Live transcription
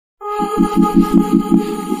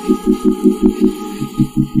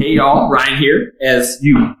Hey y'all, Ryan here, as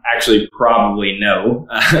you actually probably know,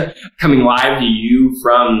 coming live to you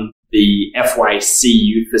from the FYC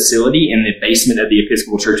youth facility in the basement of the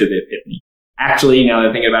Episcopal Church of the Epiphany. Actually, now that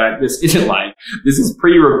I'm thinking about it, this isn't live. This is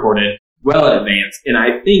pre-recorded, well in advance, and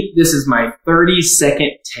I think this is my 32nd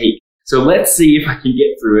take. So let's see if I can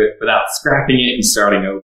get through it without scrapping it and starting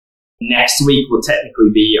over. Next week will technically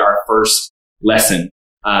be our first lesson.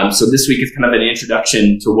 So this week is kind of an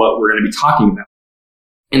introduction to what we're going to be talking about.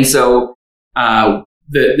 And so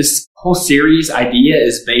this whole series idea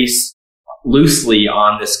is based loosely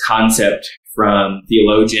on this concept from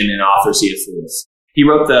theologian and author C.S. Lewis. He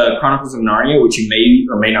wrote the Chronicles of Narnia, which you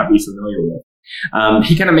may or may not be familiar with.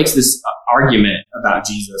 He kind of makes this argument about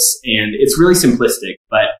Jesus, and it's really simplistic,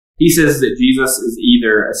 but he says that Jesus is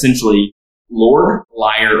either essentially Lord,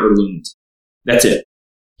 liar, or lunatic. That's it.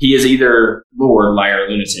 He is either Lord, liar, or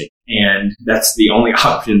lunatic, and that's the only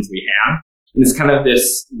options we have. And it's kind of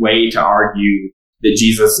this way to argue that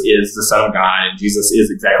Jesus is the Son of God and Jesus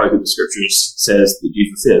is exactly who the Scriptures says that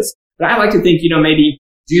Jesus is. But I like to think, maybe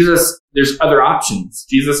Jesus, there's other options.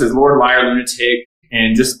 Jesus is Lord, liar, lunatic,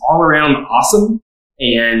 and just all around awesome.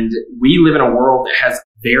 And we live in a world that has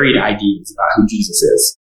varied ideas about who Jesus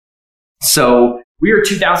is. So we are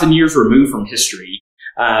 2,000 years removed from history,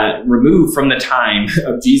 removed from the time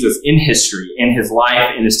of Jesus in history and his life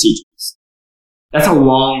and his teachings. That's a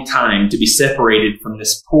long time to be separated from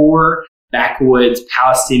this poor, backwoods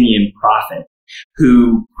Palestinian prophet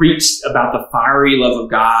who preached about the fiery love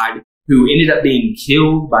of God, who ended up being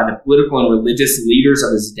killed by the political and religious leaders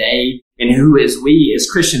of his day, and who, as we as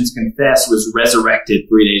Christians confess, was resurrected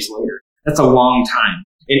 3 days later. That's a long time.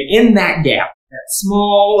 And in that gap, that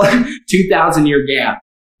small 2,000-year gap,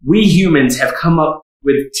 we humans have come up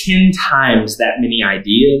with 10 times that many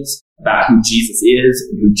ideas about who Jesus is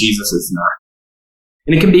and who Jesus is not.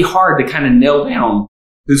 And it can be hard to kind of nail down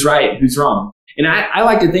who's right, who's wrong. And I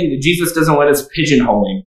like to think that Jesus doesn't let us pigeonhole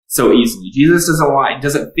him so easily. Jesus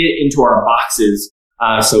doesn't fit into our boxes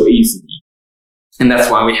so easily. And that's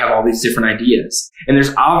why we have all these different ideas. And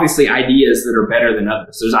there's obviously ideas that are better than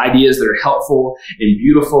others. There's ideas that are helpful and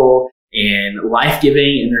beautiful and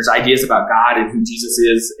life-giving, and there's ideas about God and who Jesus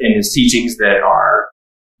is and his teachings that are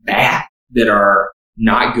bad, that are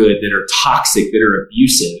not good, that are toxic, that are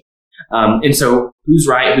abusive. And so who's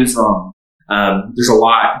right, who's wrong? There's a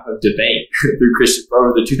lot of debate through Christian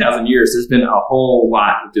over the 2,000 years. There's been a whole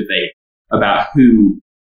lot of debate about who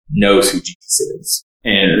knows who Jesus is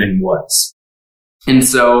and was. And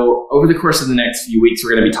so over the course of the next few weeks,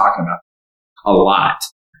 we're going to be talking about a lot.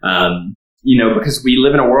 Because we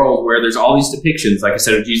live in a world where there's all these depictions, like I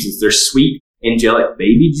said, of Jesus. There's sweet, angelic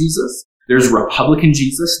baby Jesus. There's Republican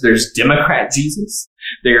Jesus. There's Democrat Jesus.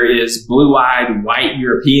 There is blue-eyed, white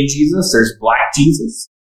European Jesus. There's black Jesus.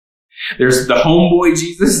 There's the homeboy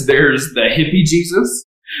Jesus. There's the hippie Jesus.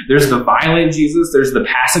 There's the violent Jesus. There's the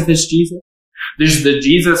pacifist Jesus. There's the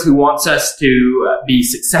Jesus who wants us to be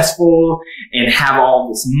successful and have all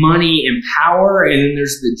this money and power. And then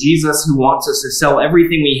there's the Jesus who wants us to sell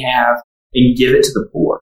everything we have and give it to the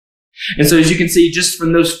poor. And so as you can see, just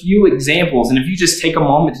from those few examples, and if you just take a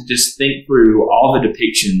moment to just think through all the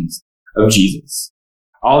depictions of Jesus,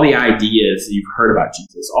 all the ideas that you've heard about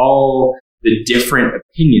Jesus, all the different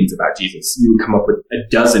opinions about Jesus, you would come up with a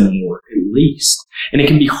dozen more at least. And it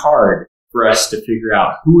can be hard for us to figure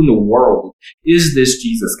out who in the world is this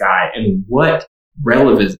Jesus guy and what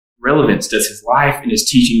relevance does his life and his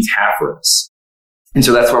teachings have for us. And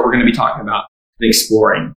so that's what we're going to be talking about and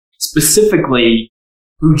exploring. Specifically,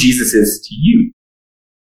 who Jesus is to you,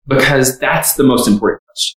 because that's the most important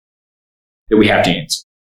question that we have to answer.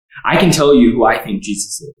 I can tell you who I think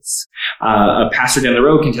Jesus is. A pastor down the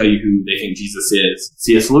road can tell you who they think Jesus is.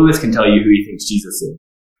 C.S. Lewis can tell you who he thinks Jesus is.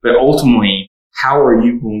 But ultimately, how are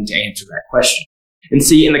you going to answer that question? And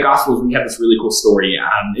see, in the Gospels, we have this really cool story.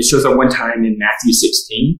 It shows up one time in Matthew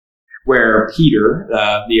 16, where Peter,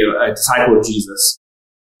 a disciple of Jesus,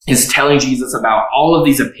 is telling Jesus about all of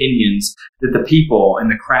these opinions that the people and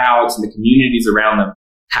the crowds and the communities around them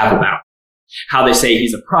have about. How they say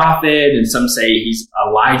he's a prophet, and some say he's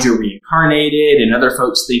Elijah reincarnated, and other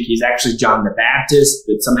folks think he's actually John the Baptist,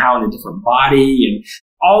 but somehow in a different body, and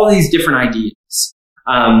all these different ideas.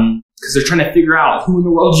 Because they're trying to figure out who in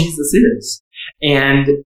the world Jesus is.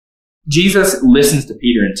 And Jesus listens to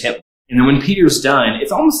Peter intently. And then when Peter's done,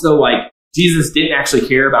 it's almost though like Jesus didn't actually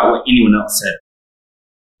care about what anyone else said.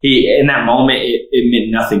 In that moment, it meant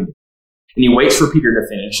nothing. And he waits for Peter to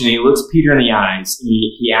finish, and he looks Peter in the eyes, and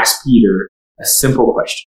he asks Peter a simple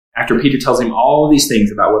question. After Peter tells him all of these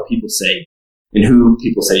things about what people say and who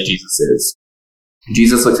people say Jesus is,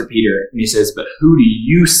 Jesus looks at Peter and he says, but who do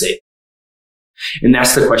you say? And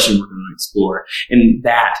that's the question we're going to explore. And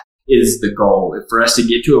that is the goal, for us to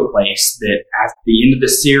get to a place that at the end of the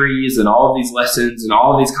series and all of these lessons and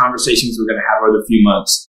all of these conversations we're going to have over the few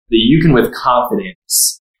months, that you can with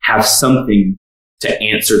confidence have something to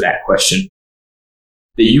answer that question.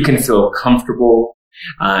 That you can feel comfortable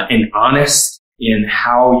and honest in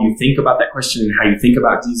how you think about that question and how you think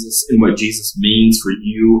about Jesus and what Jesus means for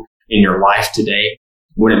you in your life today,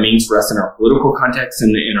 what it means for us in our political context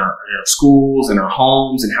and in our schools and our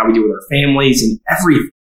homes and how we deal with our families and everything.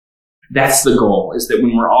 That's the goal, is that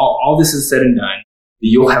when we're all this is said and done, that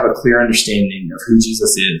you'll have a clear understanding of who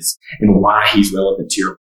Jesus is and why he's relevant to your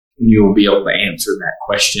life. And you will be able to answer that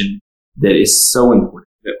question that is so important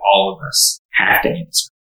that all of us have to answer.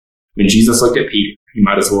 When Jesus looked at Peter, he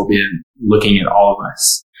might as well be looking at all of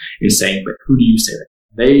us and saying, but who do you say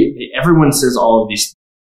that? Everyone says all of these things.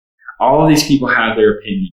 All of these people have their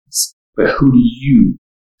opinions, but who do you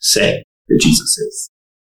say that Jesus is?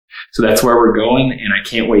 So that's where we're going, and I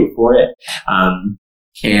can't wait for it.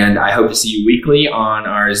 And I hope to see you weekly on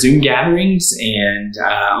our Zoom gatherings and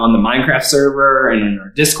on the Minecraft server and on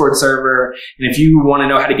our Discord server. And if you want to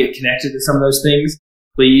know how to get connected to some of those things,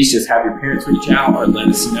 please just have your parents reach out or let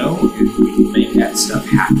us know, and we can make that stuff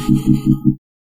happen.